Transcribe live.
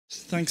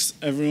Thanks,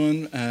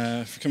 everyone,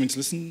 for coming to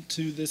listen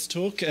to this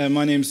talk.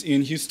 My name's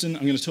Ian Huston.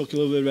 I'm going to talk a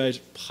little bit about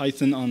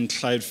Python on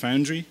Cloud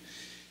Foundry.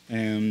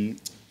 And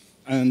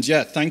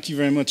yeah, thank you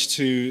very much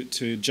to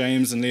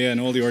James and Leah and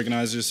all the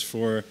organizers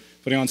for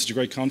putting on such a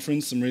great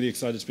conference. I'm really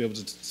excited to be able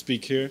to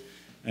speak here.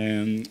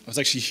 I was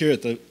actually here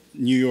at the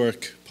New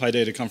York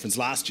PyData conference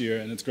last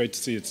year, and it's great to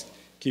see it's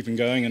keeping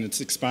going, and it's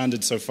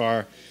expanded so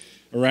far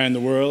around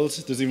the world.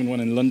 There's even one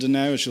in London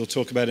now, which we'll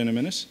talk about in a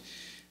minute.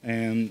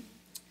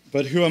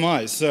 But who am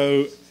I?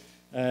 So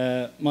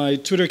my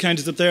Twitter account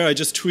is up there. I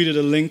just tweeted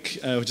a link,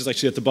 which is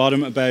actually at the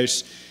bottom,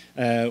 about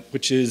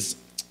which is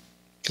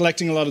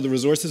collecting a lot of the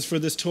resources for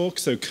this talk.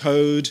 So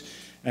code,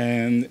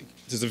 and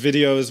there's a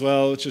video as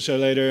well, which I'll show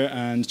later,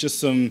 and just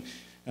some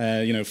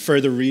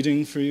further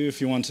reading for you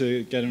if you want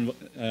to get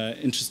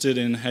interested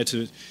in how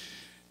to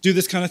do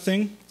this kind of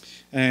thing.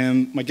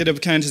 My GitHub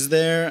account is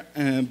there,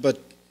 but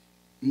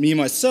me,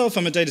 myself,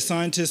 I'm a data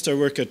scientist. I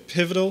work at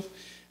Pivotal.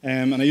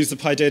 And I use the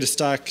PyData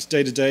stack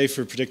day-to-day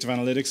for predictive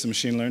analytics and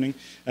machine learning.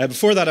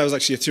 Before that, I was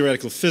actually a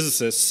theoretical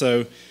physicist,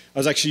 so I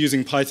was actually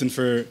using Python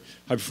for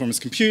high-performance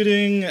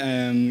computing,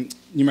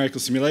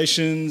 numerical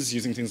simulations,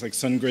 using things like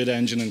SunGrid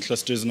engine and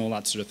clusters and all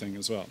that sort of thing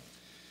as well.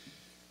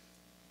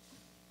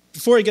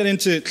 Before I get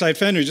into Cloud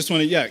Foundry, I just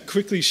want to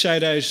quickly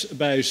shout out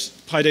about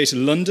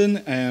PyData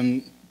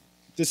London.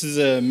 This is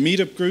a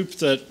meetup group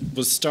that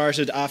was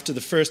started after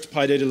the first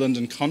PyData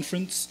London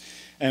conference.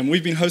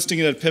 We've been hosting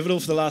it at Pivotal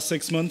for the last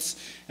 6 months,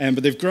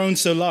 but they've grown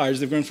so large.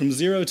 They've grown from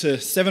 0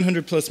 to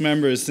 700 plus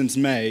members since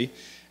May.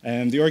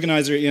 The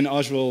organizer, Ian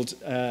Oswald,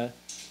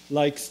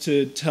 likes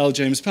to tell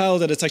James Powell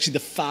that it's actually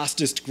the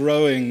fastest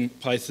growing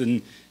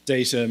Python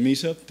data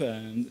meetup.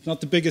 It's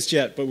not the biggest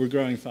yet, but we're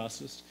growing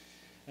fastest.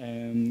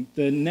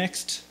 The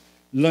next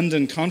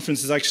London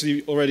conference is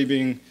actually already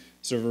being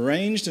sort of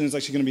arranged, and it's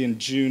actually going to be in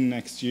June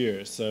next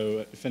year.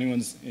 So if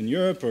anyone's in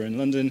Europe or in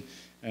London,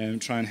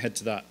 try and head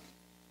to that.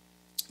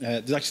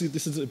 This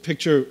is a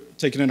picture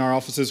taken in our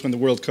offices when the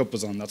World Cup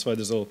was on. That's why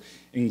there's all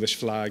English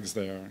flags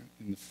there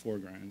in the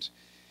foreground.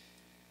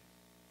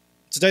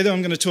 Today, though,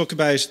 I'm going to talk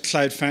about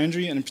Cloud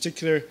Foundry, and in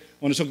particular, I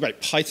want to talk about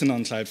Python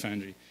on Cloud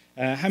Foundry.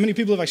 How many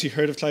people have actually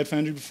heard of Cloud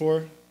Foundry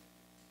before?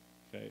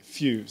 Okay,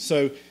 few.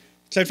 So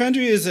Cloud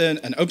Foundry is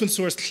an open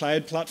source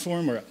cloud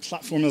platform, or a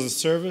platform as a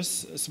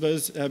service, I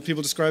suppose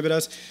people describe it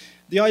as.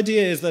 The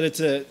idea is that it's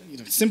a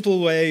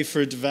simple way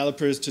for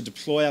developers to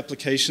deploy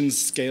applications,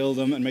 scale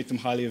them, and make them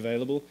highly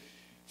available.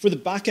 For the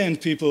back-end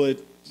people,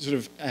 it sort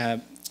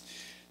of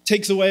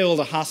takes away all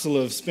the hassle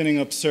of spinning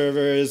up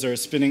servers or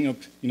spinning up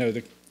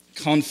the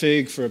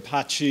config for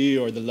Apache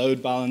or the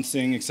load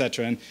balancing,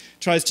 etc., and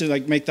tries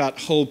to make that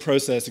whole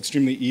process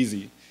extremely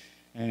easy.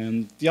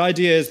 The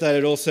idea is that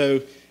it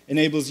also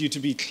enables you to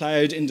be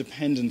cloud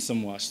independent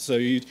somewhat. So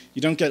you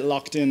don't get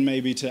locked in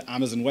maybe to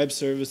Amazon Web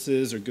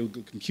Services or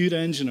Google Compute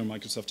Engine or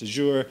Microsoft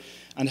Azure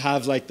and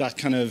have that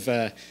kind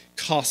of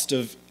cost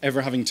of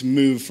ever having to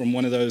move from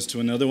one of those to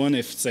another one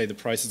if, say, the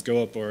prices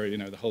go up or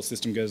the whole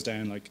system goes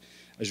down like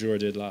Azure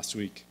did last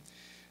week.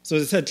 So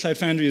as I said, Cloud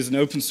Foundry is an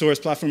open source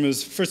platform. It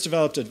was first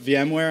developed at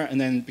VMware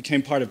and then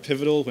became part of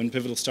Pivotal when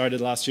Pivotal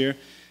started last year.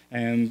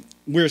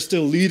 We're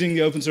still leading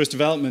the open source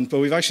development, but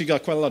we've actually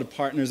got quite a lot of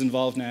partners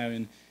involved now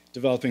in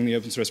developing the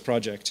open source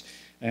project.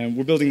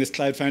 We're building this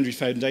Cloud Foundry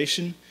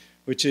Foundation,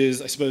 which is,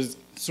 I suppose,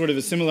 sort of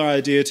a similar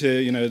idea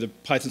to the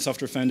Python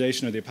Software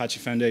Foundation or the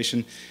Apache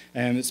Foundation.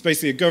 It's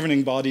basically a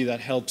governing body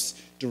that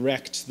helps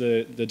direct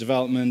the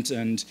development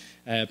and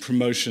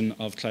promotion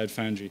of Cloud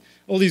Foundry.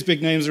 All these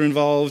big names are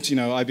involved,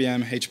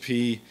 IBM,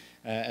 HP,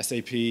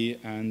 SAP,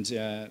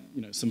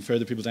 and some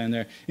further people down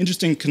there.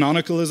 Interesting,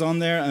 Canonical is on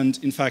there,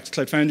 and in fact,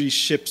 Cloud Foundry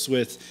ships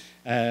with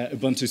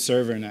Ubuntu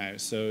Server now,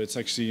 so it's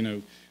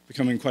actually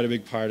becoming quite a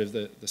big part of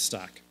the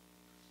stack.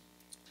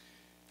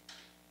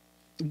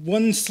 The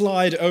one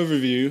slide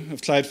overview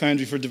of Cloud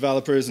Foundry for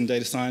developers and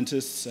data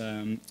scientists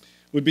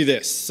would be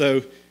this.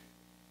 So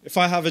if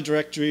I have a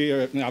directory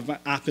or I have an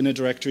app in a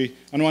directory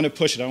and I want to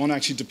push it, I want to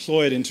actually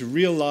deploy it into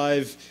real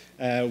live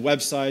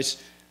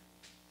website,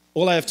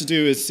 all I have to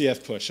do is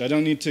CF push. I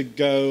don't need to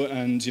go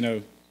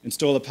and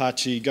install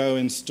Apache, go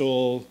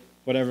install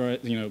whatever,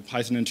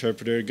 Python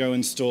interpreter, go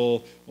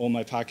install all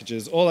my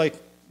packages. All I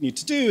need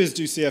to do is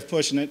do CF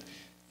push, and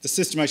the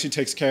system actually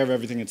takes care of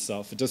everything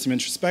itself. It does some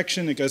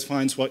introspection, it goes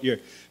finds what your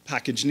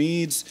package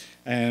needs,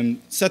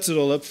 and sets it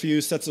all up for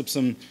you, sets up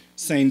some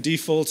sane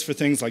defaults for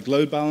things like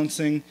load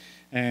balancing,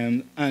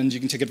 and you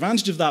can take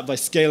advantage of that by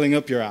scaling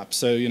up your app.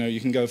 So you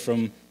can go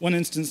from 1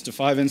 instance to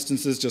 5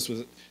 instances just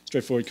with a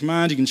straightforward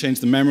command. You can change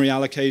the memory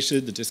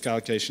allocation, the disk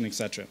allocation,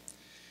 etc.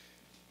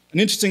 An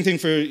interesting thing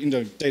for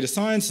data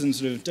science and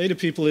sort of data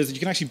people is that you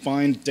can actually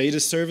bind data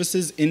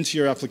services into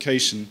your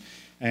application.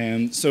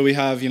 So we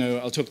have,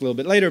 I'll talk a little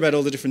bit later about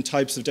all the different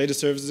types of data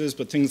services,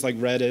 but things like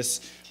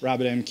Redis,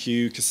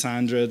 RabbitMQ,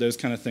 Cassandra, those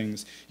kind of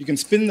things. You can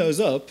spin those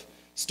up,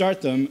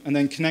 start them, and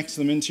then connect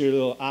them into your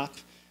little app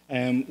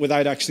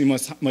without actually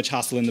much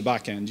hassle in the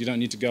back end. You don't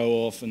need to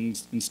go off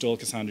and install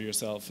Cassandra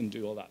yourself and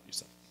do all that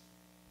yourself.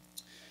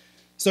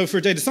 So for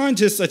data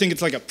scientists, I think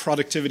it's like a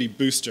productivity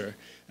booster.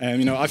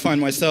 I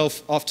find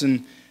myself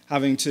often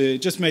having to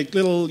just make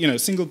little,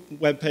 single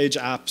web page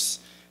apps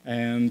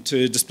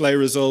to display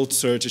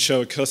results or to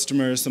show a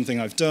customer something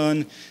I've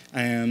done.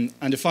 And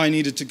if I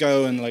needed to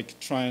go and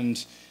try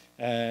and,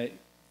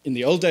 in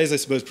the old days, I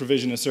suppose,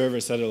 provision a server,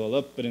 set it all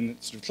up, but in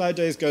sort of cloud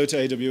days, go to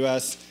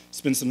AWS,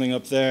 spin something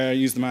up there,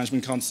 use the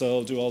management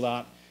console, do all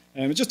that.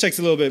 It just takes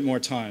a little bit more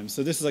time.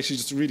 So this is actually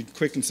just a really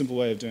quick and simple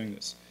way of doing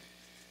this.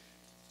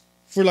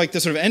 For the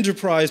sort of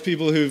enterprise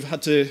people who've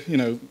had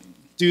to,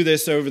 do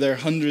this over their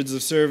hundreds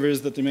of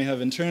servers that they may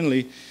have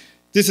internally,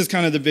 this is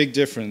kind of the big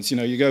difference.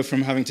 You go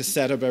from having to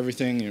set up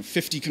everything,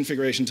 50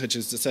 configuration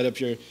touches to set up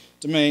your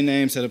domain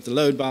name, set up the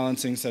load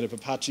balancing, set up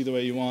Apache the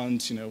way you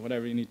want,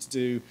 whatever you need to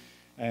do.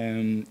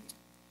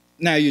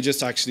 Now you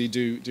just actually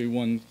do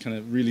one kind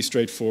of really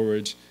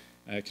straightforward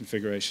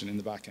configuration in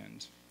the back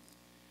end.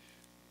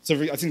 So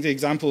I think the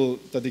example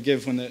that they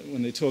give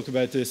when they talk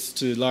about this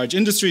to large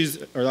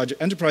industries or large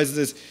enterprises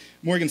is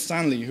Morgan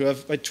Stanley, who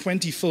have about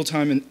 20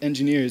 full-time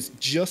engineers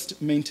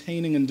just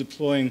maintaining and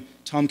deploying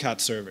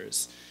Tomcat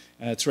servers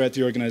throughout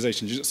the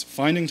organization. Just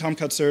finding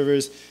Tomcat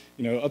servers,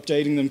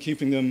 updating them,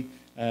 keeping them,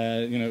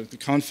 the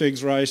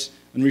configs right,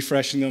 and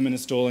refreshing them and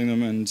installing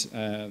them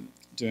and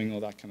doing all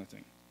that kind of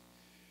thing.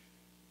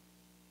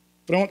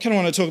 But I kind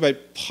of want to talk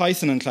about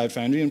Python and Cloud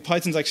Foundry, and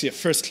Python's actually a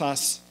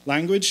first-class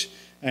language,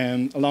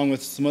 along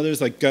with some others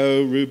like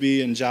Go,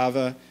 Ruby, and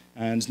Java,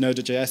 and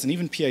Node.js, and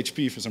even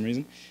PHP for some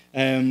reason.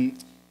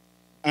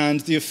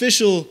 And the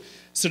official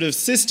sort of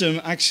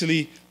system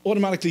actually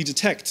automatically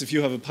detects if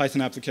you have a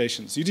Python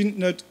application. So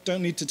you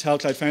don't need to tell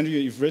Cloud Foundry that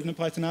you've written a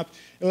Python app.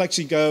 It'll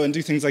actually go and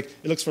do things like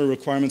it looks for a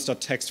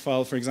requirements.txt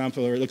file, for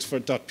example, or it looks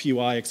for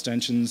 .py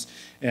extensions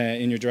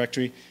in your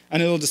directory,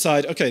 and it'll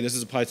decide, okay, this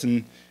is a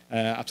Python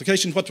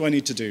application. What do I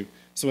need to do?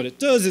 So what it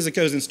does is it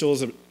goes and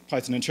installs a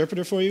Python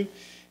interpreter for you.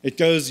 It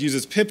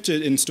uses pip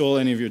to install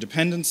any of your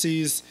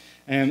dependencies,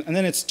 and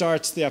then it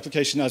starts the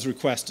application as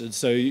requested.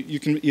 So you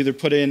can either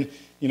put in,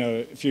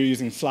 if you're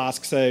using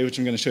Flask, say, which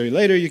I'm going to show you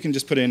later, you can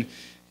just put in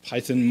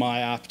Python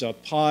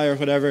myapp.py or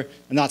whatever,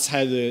 and that's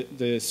how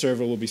the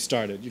server will be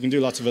started. You can do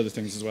lots of other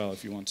things as well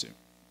if you want to.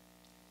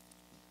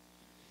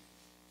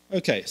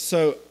 Okay,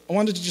 so I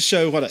wanted to just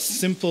show what a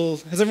simple,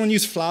 has everyone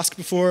used Flask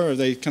before, or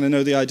they kind of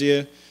know the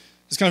idea?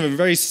 It's kind of a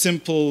very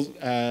simple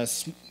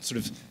sort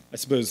of, I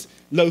suppose,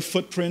 low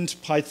footprint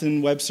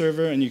Python web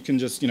server, and you can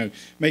just,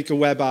 make a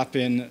web app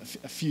in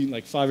a few,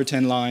 like 5 or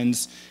 10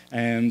 lines,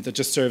 that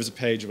just serves a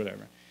page or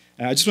whatever.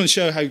 I just want to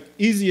show how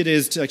easy it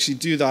is to actually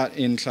do that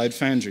in Cloud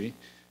Foundry.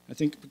 I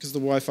think because the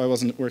Wi-Fi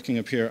wasn't working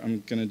up here,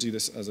 I'm going to do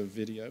this as a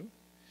video.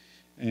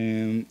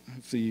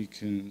 Hopefully you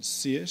can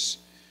see it.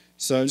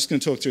 So I'm just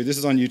going to talk through. This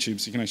is on YouTube,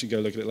 so you can actually go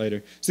look at it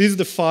later. So these are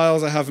the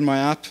files I have in my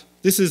app.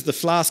 This is the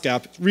Flask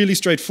app, really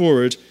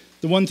straightforward.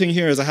 The one thing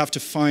here is I have to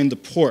find the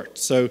port.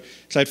 So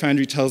Cloud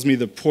Foundry tells me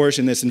the port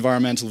in this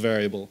environmental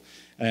variable.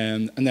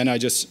 And then I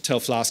just tell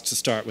Flask to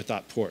start with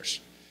that port.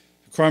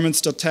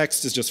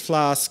 Requirements.txt is just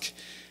Flask.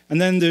 And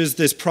then there's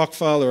this proc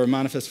file or a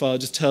manifest file. It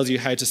just tells you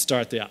how to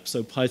start the app.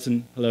 So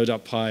Python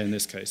hello.py in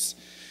this case.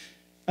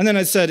 And then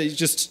I said you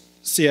just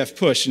cf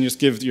push and just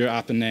give your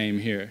app a name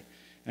here.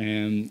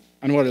 And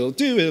what it'll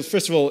do is,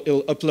 first of all,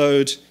 it'll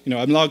upload,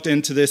 I'm logged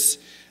into this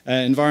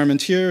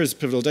environment here as a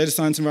Pivotal Data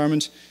Science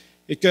environment.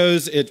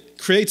 It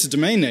creates a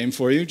domain name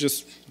for you,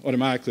 just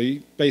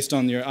automatically, based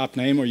on your app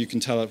name, or you can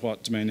tell it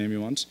what domain name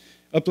you want.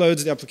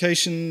 Uploads the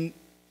application,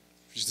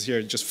 which is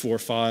here, just 4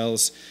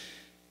 files.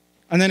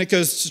 And then it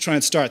goes to try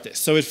and start this.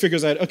 So it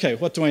figures out, okay,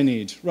 what do I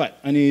need? Right,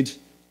 I need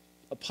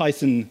a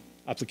Python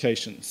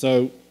application.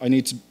 So I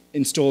need to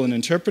install an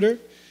interpreter.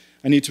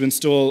 I need to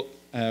install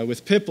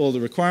with pip all the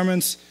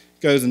requirements.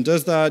 Goes and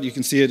does that. You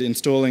can see it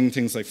installing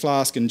things like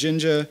Flask and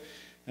Jinja.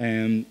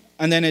 And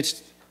then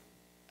it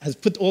has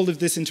put all of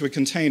this into a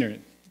container.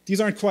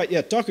 These aren't quite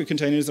yet Docker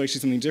containers. They're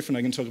actually something different.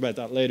 I can talk about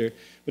that later.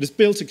 But it's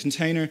built a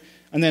container,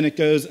 and then it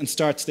goes and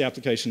starts the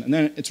application, and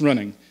then it's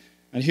running.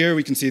 And here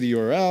we can see the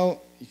URL.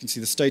 You can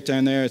see the state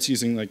down there. It's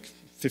using like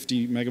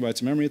 50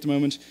 megabytes of memory at the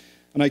moment.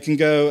 And I can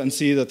go and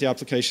see that the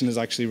application is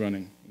actually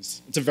running.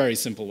 It's a very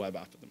simple web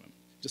app at the moment.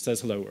 It just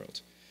says hello world.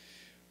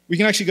 We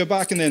can actually go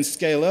back and then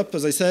scale up,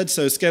 as I said.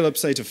 So scale up,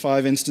 say, to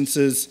 5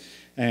 instances.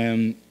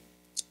 And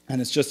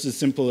it's just as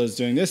simple as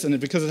doing this. And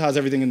because it has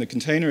everything in the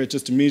container, it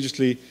just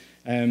immediately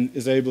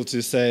is able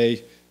to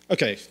say,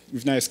 OK,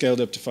 we've now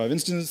scaled up to 5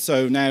 instances.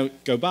 So now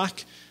go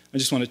back. I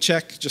just want to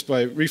check just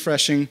by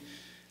refreshing.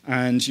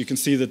 And you can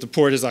see that the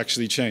port has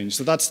actually changed.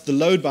 So that's the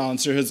load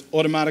balancer has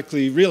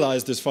automatically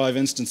realized there's 5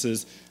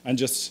 instances and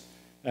just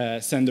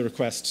send the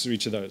request to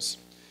each of those.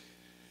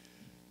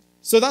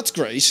 So that's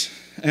great.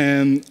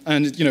 And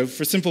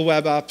for simple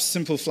web apps,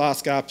 simple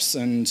Flask apps,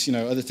 and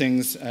other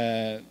things,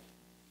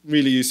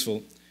 really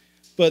useful.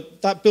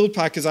 But that build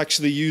pack is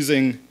actually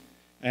using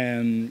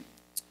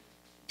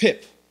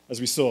pip,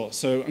 as we saw.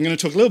 So I'm going to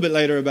talk a little bit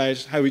later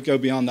about how we go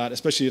beyond that,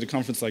 especially at a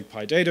conference like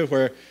PyData,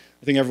 where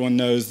I think everyone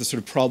knows the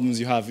sort of problems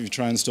you have if you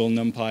try and install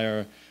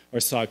NumPy or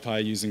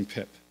SciPy using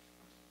pip.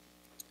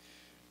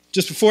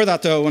 Just before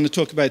that, though, I want to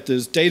talk about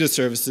those data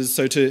services.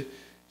 So to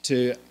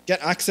to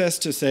get access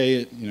to,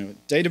 say,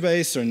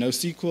 database or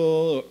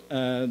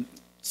NoSQL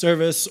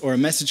service or a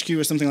message queue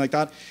or something like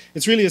that,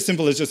 it's really as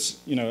simple as just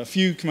a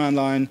few command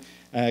line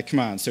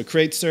commands. So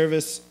create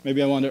service,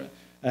 maybe I want a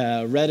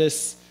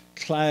Redis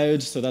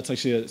cloud, so that's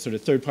actually a sort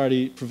of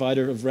third-party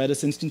provider of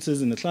Redis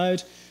instances in the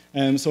cloud.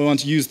 So I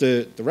want to use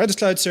the Redis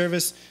cloud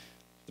service.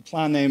 The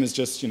plan name is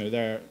just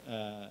their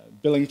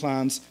billing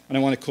plans, and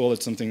I want to call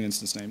it something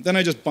instance name. Then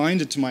I just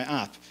bind it to my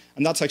app,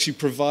 and that's actually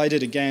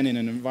provided again in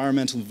an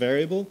environmental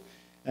variable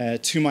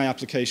to my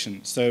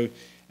application. So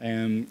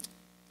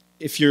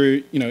if you're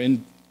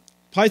in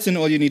Python,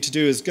 all you need to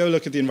do is go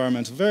look at the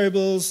environmental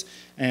variables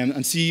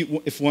and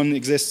see if one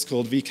exists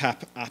called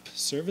vcap app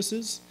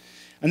services.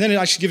 And then it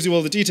actually gives you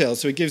all the details.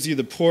 So it gives you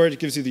the port, it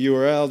gives you the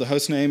URL, the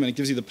host name, and it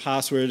gives you the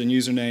password and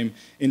username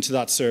into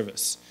that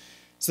service.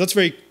 So that's a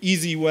very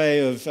easy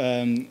way of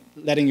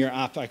letting your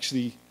app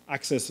actually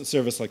access a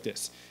service like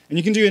this. And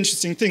you can do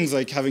interesting things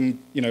like having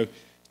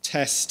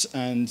test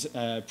and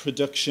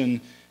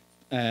production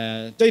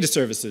data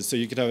services. So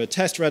you could have a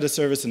test Redis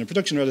service and a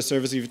production Redis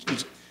service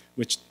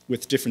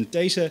with different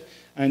data,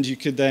 and you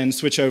could then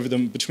switch over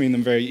between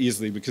them very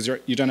easily because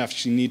you don't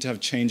actually need to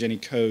change any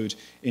code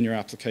in your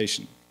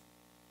application.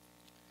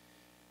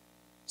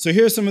 So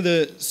here are some of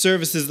the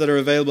services that are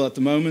available at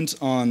the moment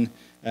on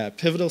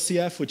Pivotal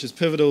CF, which is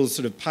Pivotal's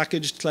sort of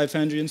packaged Cloud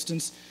Foundry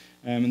instance.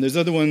 And there's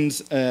other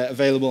ones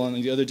available on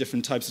the other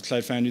different types of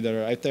Cloud Foundry that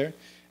are out there.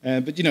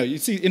 But you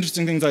see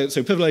interesting things like,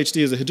 so Pivotal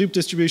HD is a Hadoop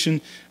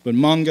distribution, but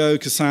Mongo,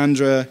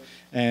 Cassandra,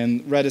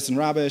 Redis and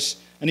Rabbit,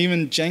 and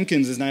even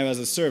Jenkins is now as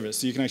a service.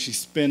 So you can actually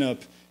spin up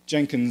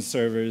Jenkins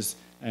servers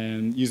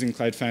using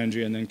Cloud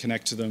Foundry and then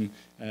connect to them.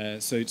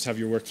 So you just have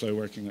your workflow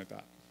working like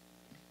that.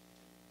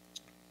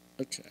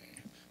 Okay.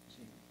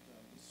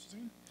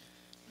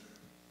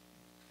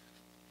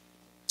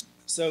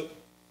 So,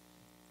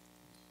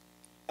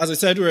 as I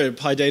said, we're at a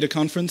PyData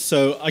conference,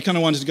 so I kind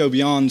of wanted to go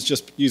beyond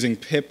just using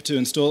pip to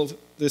install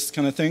this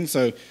kind of thing.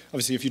 So,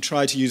 obviously, if you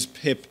try to use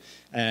pip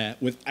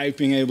without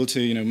being able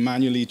to,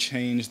 manually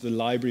change the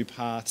library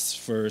paths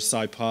for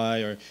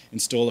SciPy or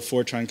install a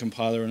Fortran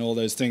compiler and all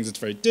those things, it's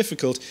very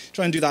difficult.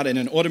 Try and do that in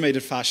an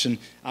automated fashion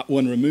at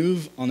one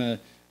remove on a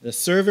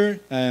server,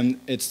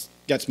 it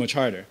gets much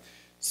harder.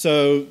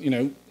 So,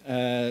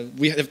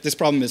 this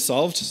problem is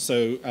solved.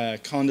 So,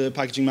 Conda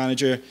Packaging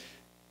Manager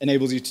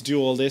enables you to do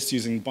all this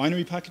using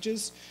binary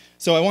packages.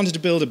 So I wanted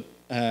to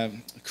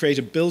create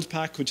a build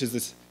pack, which is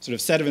this sort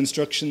of set of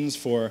instructions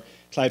for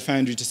Cloud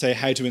Foundry to say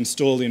how to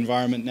install the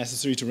environment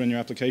necessary to run your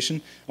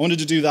application. I wanted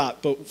to do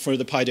that, but for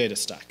the PyData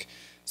stack.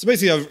 So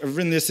basically, I've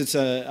written this. It's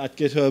at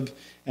GitHub.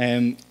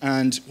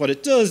 And what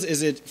it does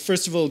is it,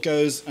 first of all,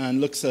 goes and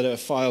looks at a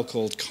file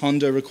called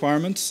conda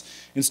requirements,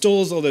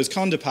 installs all those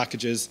conda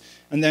packages,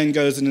 and then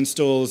goes and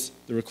installs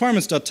the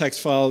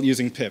requirements.txt file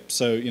using pip.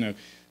 So,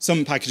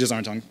 some packages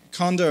aren't on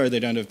conda or they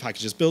don't have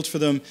packages built for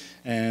them,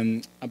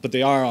 but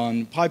they are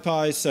on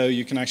PyPy, so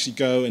you can actually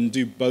go and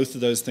do both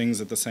of those things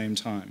at the same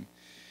time.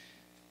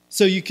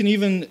 So you can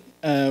even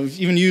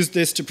use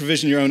this to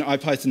provision your own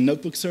IPython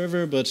Notebook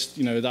server, but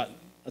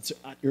that's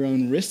at your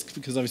own risk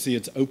because obviously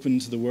it's open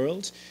to the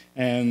world.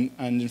 And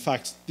in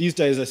fact, these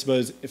days, I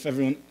suppose, if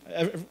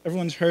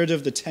everyone's heard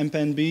of the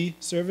tempNB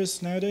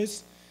service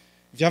nowadays?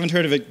 If you haven't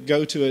heard of it,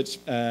 go to it.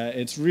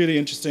 It's really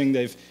interesting.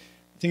 I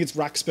think it's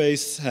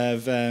Rackspace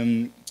have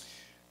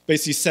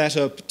basically set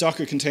up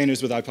Docker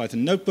containers with IPython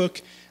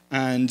Notebook,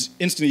 and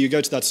instantly you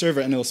go to that server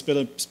and it'll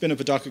spin up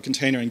a Docker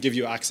container and give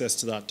you access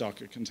to that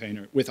Docker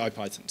container with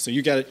IPython. So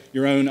you get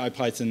your own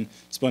IPython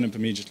spun up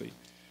immediately.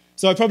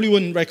 So I probably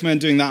wouldn't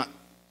recommend doing that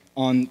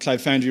on Cloud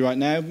Foundry right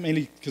now,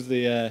 mainly because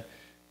the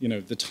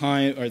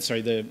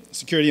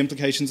security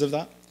implications of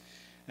that.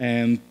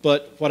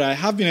 But what I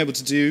have been able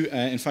to do,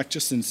 in fact,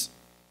 just since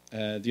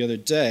the other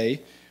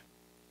day,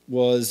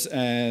 was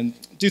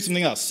do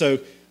something else. So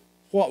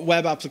what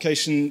web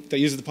application that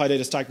uses the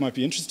PyData stack might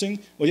be interesting?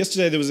 Well,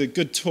 yesterday there was a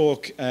good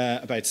talk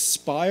about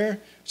Spire,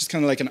 which is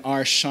kind of like an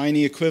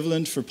R-Shiny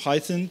equivalent for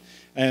Python.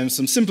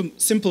 Some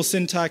simple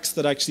syntax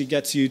that actually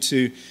gets you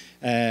to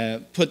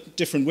put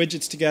different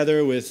widgets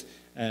together with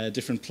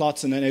different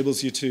plots and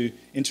enables you to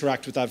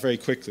interact with that very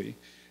quickly.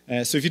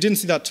 So if you didn't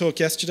see that talk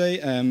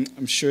yesterday,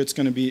 I'm sure it's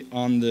going to be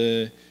on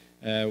the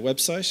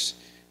website,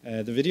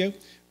 the video.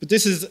 But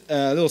this is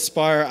a little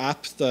Spire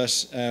app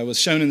that was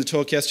shown in the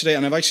talk yesterday,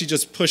 and I've actually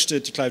just pushed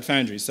it to Cloud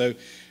Foundry. So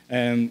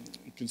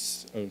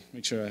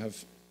make sure I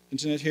have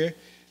internet here.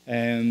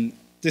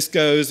 This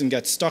goes and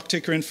gets stock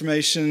ticker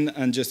information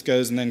and just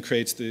goes and then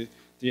creates the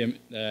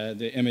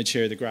image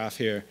here, the graph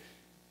here.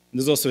 And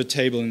there's also a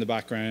table in the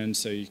background,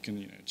 so you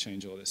can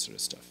change all this sort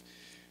of stuff.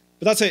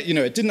 But that's it.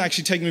 It didn't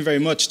actually take me very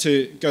much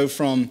to go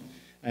from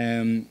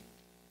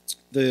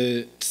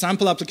the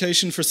sample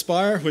application for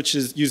Spire, which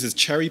uses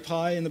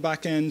CherryPy in the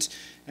back end.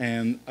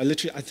 I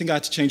think I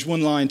had to change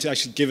one line to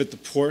actually give it the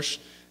port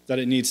that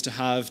it needs to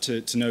have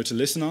to know to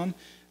listen on.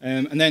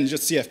 And then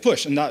just CF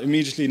push, and that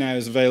immediately now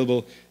is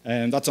available.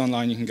 That's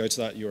online. You can go to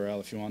that URL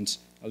if you want.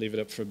 I'll leave it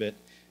up for a bit.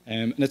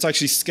 And it's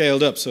actually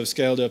scaled up, so I've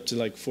scaled up to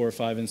like 4 or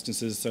 5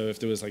 instances, so if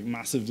there was like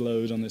massive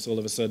load on this all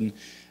of a sudden,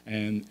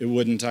 it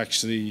wouldn't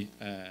actually,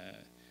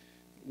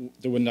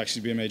 there wouldn't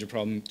actually be a major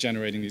problem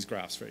generating these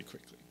graphs very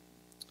quickly.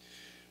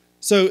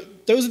 So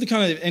those are the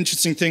kind of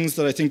interesting things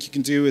that I think you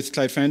can do with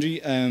Cloud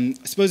Foundry. I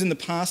suppose in the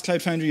past,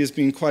 Cloud Foundry has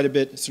been quite a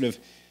bit sort of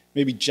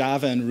maybe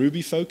Java and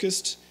Ruby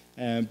focused,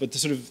 but the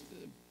sort of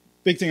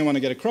big thing I want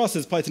to get across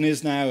is Python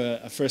is now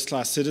a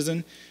first-class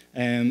citizen.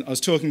 I was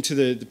talking to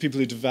the people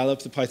who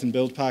developed the Python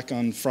build pack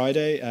on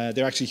Friday.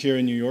 They're actually here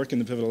in New York in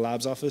the Pivotal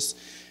Labs office.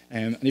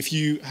 And if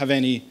you have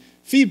any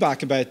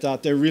feedback about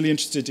that, they're really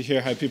interested to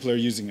hear how people are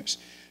using it.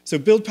 So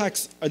build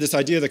packs are this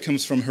idea that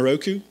comes from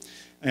Heroku.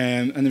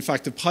 And in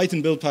fact, the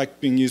Python build pack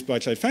being used by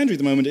Cloud Foundry at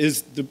the moment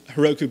is the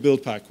Heroku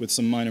build pack with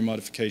some minor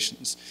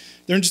modifications.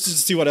 They're interested to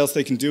see what else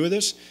they can do with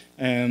it.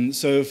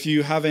 So if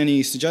you have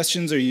any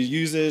suggestions or you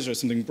use it or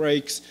something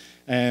breaks,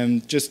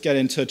 just get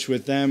in touch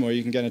with them, or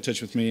you can get in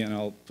touch with me and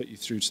I'll put you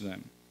through to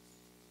them.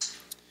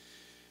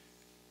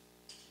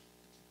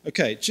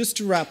 Okay, just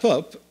to wrap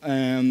up,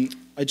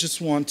 I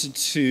just wanted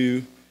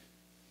to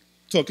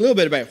talk a little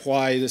bit about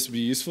why this would be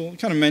useful. I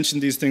kind of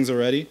mentioned these things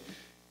already.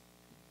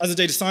 As a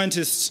data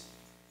scientist,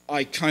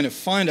 I kind of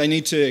find I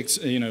need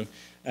to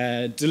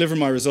deliver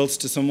my results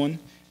to someone,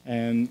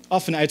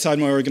 often outside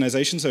my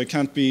organization, so it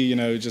can't be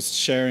just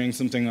sharing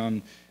something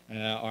on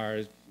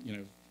our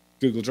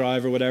Google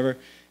Drive or whatever.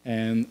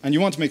 And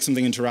you want to make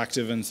something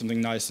interactive and something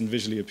nice and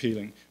visually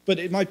appealing. But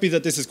it might be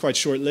that this is quite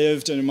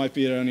short-lived, and it might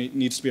be it only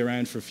needs to be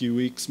around for a few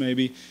weeks,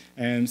 maybe.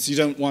 So you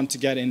don't want to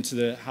get into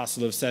the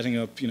hassle of setting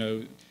up,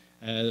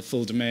 the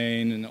full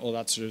domain and all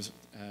that sort of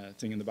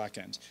thing in the back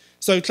end.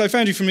 So Cloud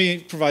Foundry, for me,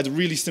 provides a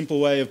really simple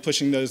way of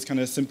pushing those kind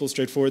of simple,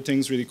 straightforward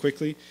things really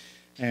quickly.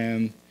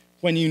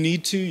 When you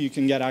need to, you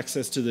can get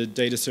access to the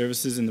data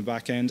services in the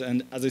back end.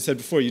 And as I said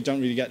before, you don't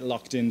really get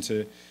locked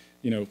into,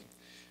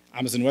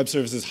 Amazon Web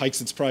Services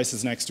hikes its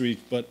prices next week,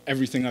 but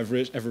everything I've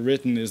ever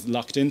written is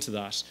locked into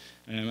that,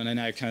 and I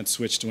now can't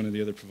switch to one of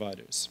the other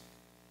providers.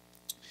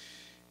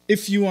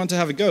 If you want to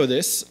have a go at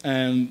this,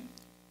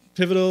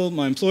 Pivotal,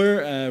 my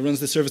employer,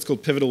 runs this service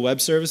called Pivotal Web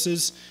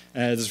Services.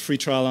 There's a free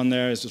trial on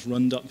there. It's just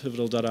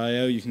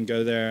run.pivotal.io. You can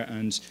go there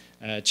and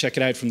check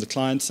it out from the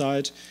client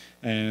side.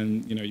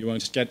 You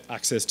won't get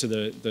access to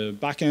the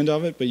back end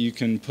of it, but you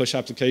can push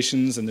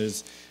applications, and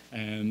there's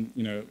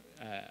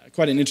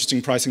quite an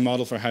interesting pricing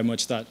model for how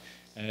much that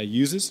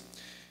uses.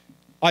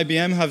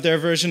 IBM have their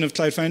version of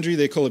Cloud Foundry.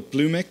 They call it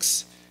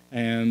Bluemix,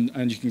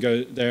 and you can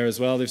go there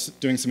as well. They're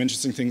doing some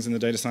interesting things in the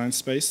data science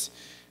space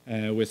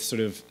with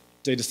sort of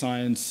data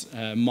science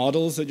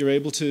models that you're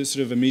able to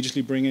sort of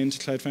immediately bring into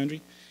Cloud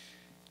Foundry.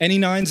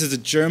 Any9s is a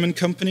German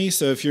company,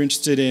 so if you're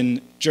interested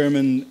in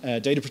German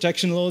data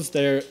protection laws,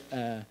 their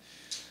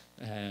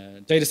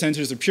data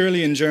centers are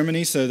purely in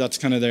Germany, so that's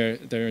kind of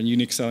their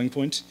unique selling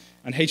point.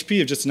 And HP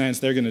have just announced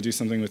they're going to do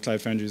something with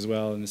Cloud Foundry as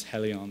well in this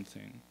Helion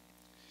thing.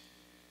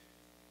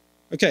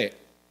 Okay,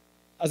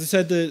 as I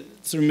said, the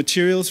sort of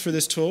materials for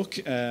this talk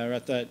are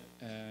at that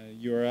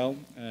URL.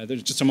 They're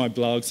just on my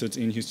blog, so it's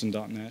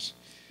inhuston.net.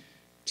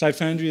 Cloud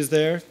Foundry is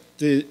there.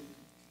 The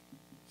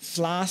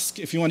Flask,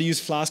 if you want to use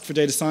Flask for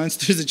data science,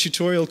 there's a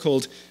tutorial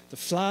called the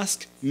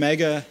Flask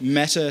Mega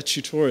Meta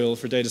Tutorial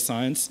for Data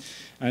Science.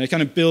 And it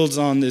kind of builds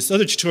on this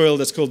other tutorial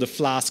that's called the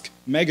Flask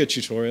Mega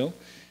Tutorial.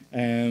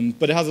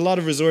 But it has a lot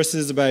of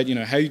resources about,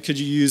 how could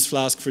you use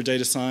Flask for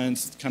data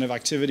science kind of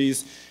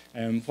activities,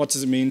 what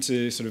does it mean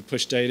to sort of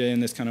push data in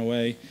this kind of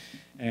way.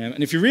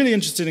 And if you're really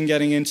interested in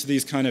getting into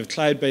these kind of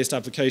cloud-based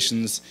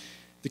applications,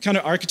 the kind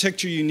of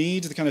architecture you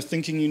need, the kind of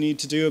thinking you need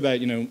to do about,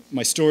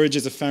 my storage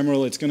is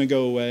ephemeral, it's going to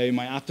go away,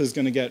 my app is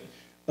going to get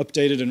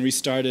updated and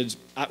restarted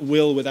at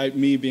will without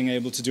me being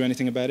able to do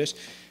anything about it.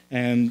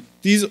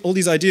 All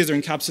these ideas are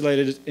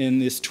encapsulated in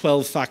this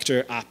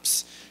 12-factor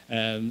apps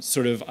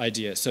sort of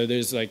idea. So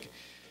there's like,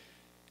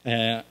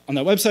 on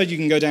that website you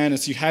can go down and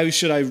see how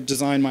should I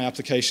design my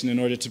application in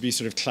order to be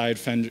sort of cloud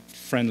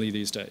friendly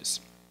these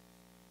days.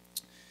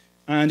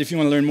 And if you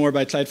want to learn more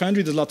about Cloud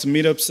Foundry, there's lots of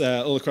meetups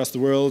all across the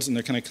world, and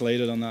they're kind of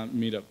collated on that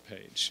meetup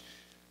page.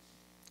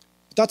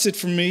 But that's it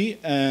from me.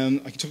 I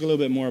can talk a little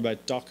bit more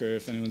about Docker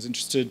if anyone's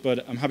interested,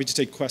 but I'm happy to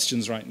take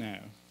questions right now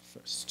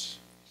first,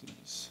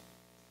 please.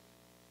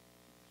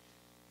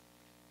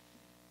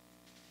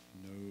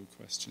 No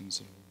questions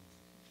at all.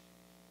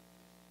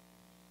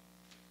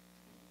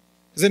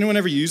 Has anyone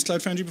ever used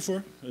Cloud Foundry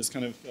before? It's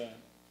kind of, yeah?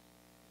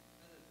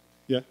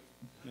 Yeah.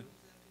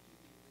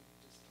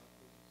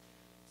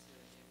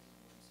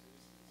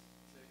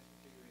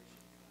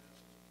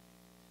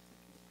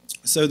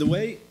 So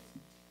I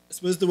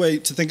suppose the way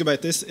to think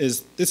about this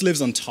is this lives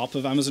on top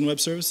of Amazon Web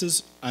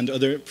Services and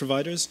other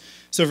providers.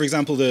 So for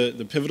example,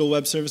 the Pivotal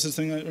Web Services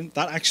thing,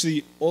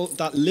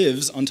 that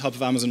lives on top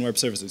of Amazon Web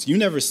Services. You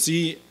never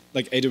see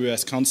like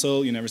AWS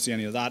console, you never see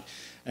any of that.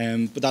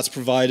 But that's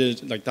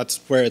provided, like that's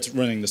where it's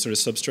running, the sort of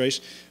substrate.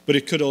 But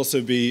it could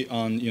also be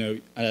on,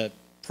 a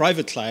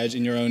private cloud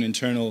in your own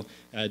internal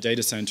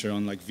data center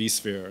on like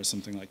vSphere or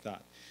something like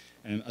that.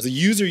 As a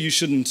user, you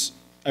shouldn't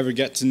ever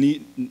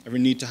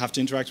need to have to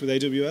interact with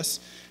AWS.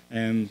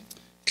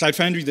 Cloud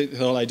Foundry, the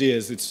whole idea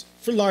is it's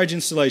for large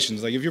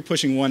installations. Like if you're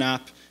pushing one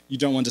app, you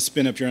don't want to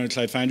spin up your own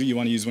Cloud Foundry, you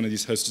want to use one of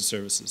these hosted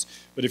services.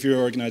 But if you're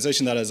an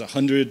organization that has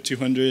 100,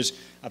 200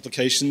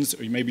 applications,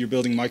 or maybe you're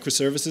building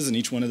microservices and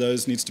each one of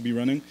those needs to be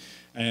running,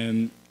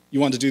 you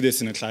want to do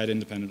this in a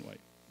cloud-independent way.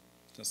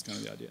 That's kind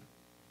of the idea.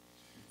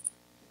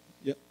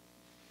 Yep.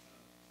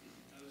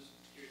 I was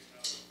curious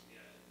how, yeah,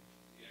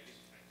 I guess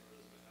you kind of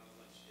covered this, but how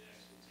much it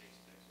actually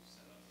takes to actually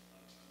set up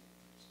Cloud Foundry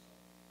for yourself?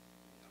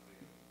 How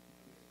big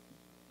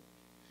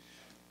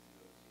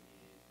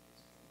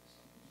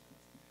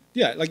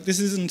Yeah, like this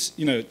isn't,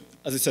 you know,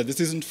 as I said, this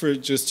isn't for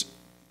just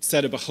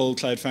set up a whole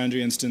Cloud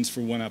Foundry instance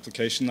for one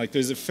application. Like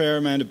there's a fair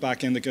amount of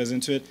backend that goes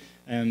into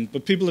it,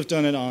 but people have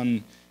done it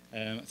on,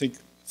 I think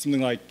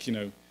something like, you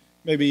know,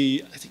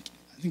 maybe I think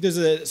there's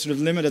a sort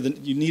of limit of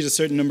you need a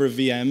certain number of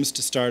VMs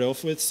to start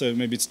off with. So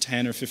maybe it's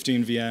 10 or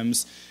 15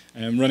 VMs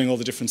running all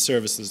the different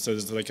services. So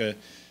there's like a,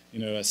 you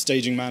know, a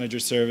staging manager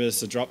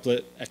service, a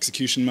droplet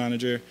execution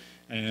manager,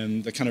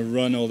 that kind of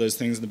run all those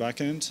things in the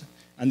back end.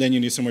 And then you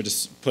need somewhere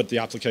to put the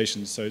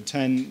applications. So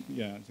 10,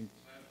 yeah, I think.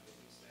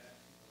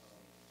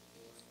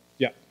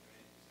 Yeah.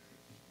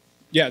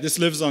 Yeah, this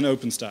lives on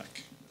OpenStack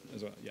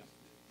as well, yeah.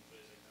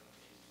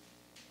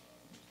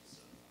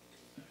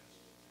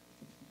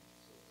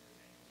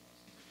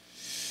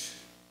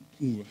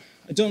 Ooh,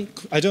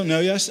 I don't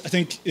know yet. I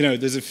think, you know,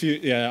 there's a few,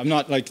 yeah, I'm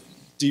not like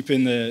deep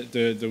in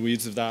the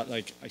weeds of that,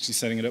 like actually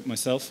setting it up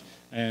myself.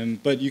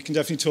 But you can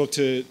definitely talk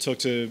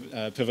to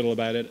Pivotal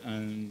about it.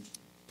 And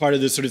part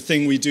of the sort of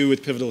thing we do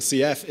with Pivotal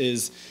CF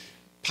is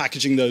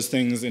packaging those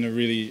things in a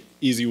really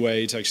easy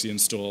way to actually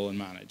install and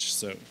manage.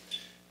 So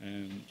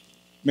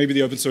maybe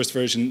the open source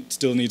version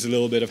still needs a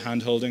little bit of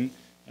hand-holding,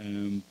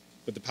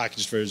 but the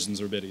packaged versions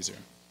are a bit easier.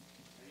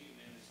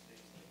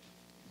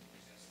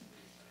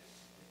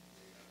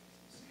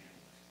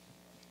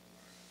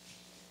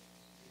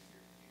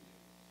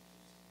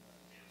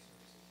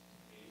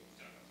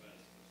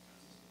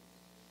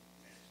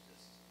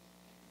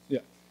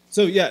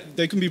 So yeah,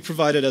 they can be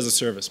provided as a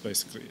service,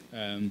 basically.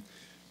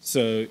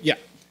 So yeah,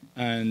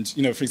 and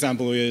you know, for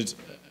example, we had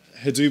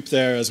Hadoop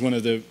there as one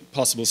of the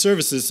possible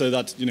services, so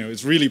that you know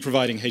it's really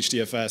providing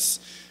HDFS,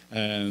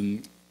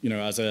 you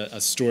know, as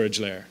a storage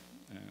layer.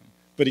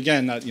 But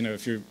again, that you know,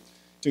 if you're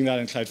doing that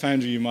in Cloud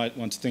Foundry, you might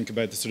want to think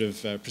about the sort of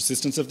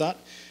persistence of that.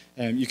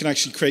 You can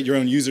actually create your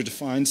own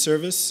user-defined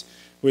service,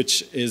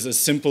 which is as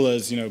simple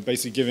as you know,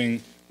 basically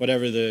giving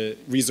whatever the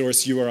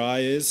resource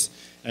URI is.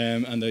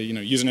 And the you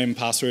know, username and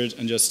password,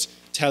 and just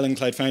telling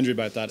Cloud Foundry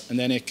about that, and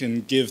then it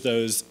can give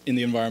those in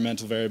the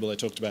environmental variable I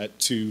talked about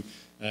to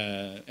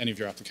any of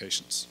your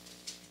applications.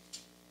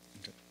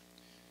 Okay.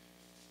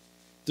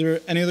 Are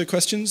there any other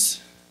questions?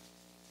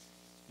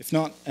 If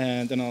not,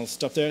 then I'll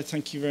stop there.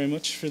 Thank you very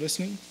much for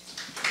listening.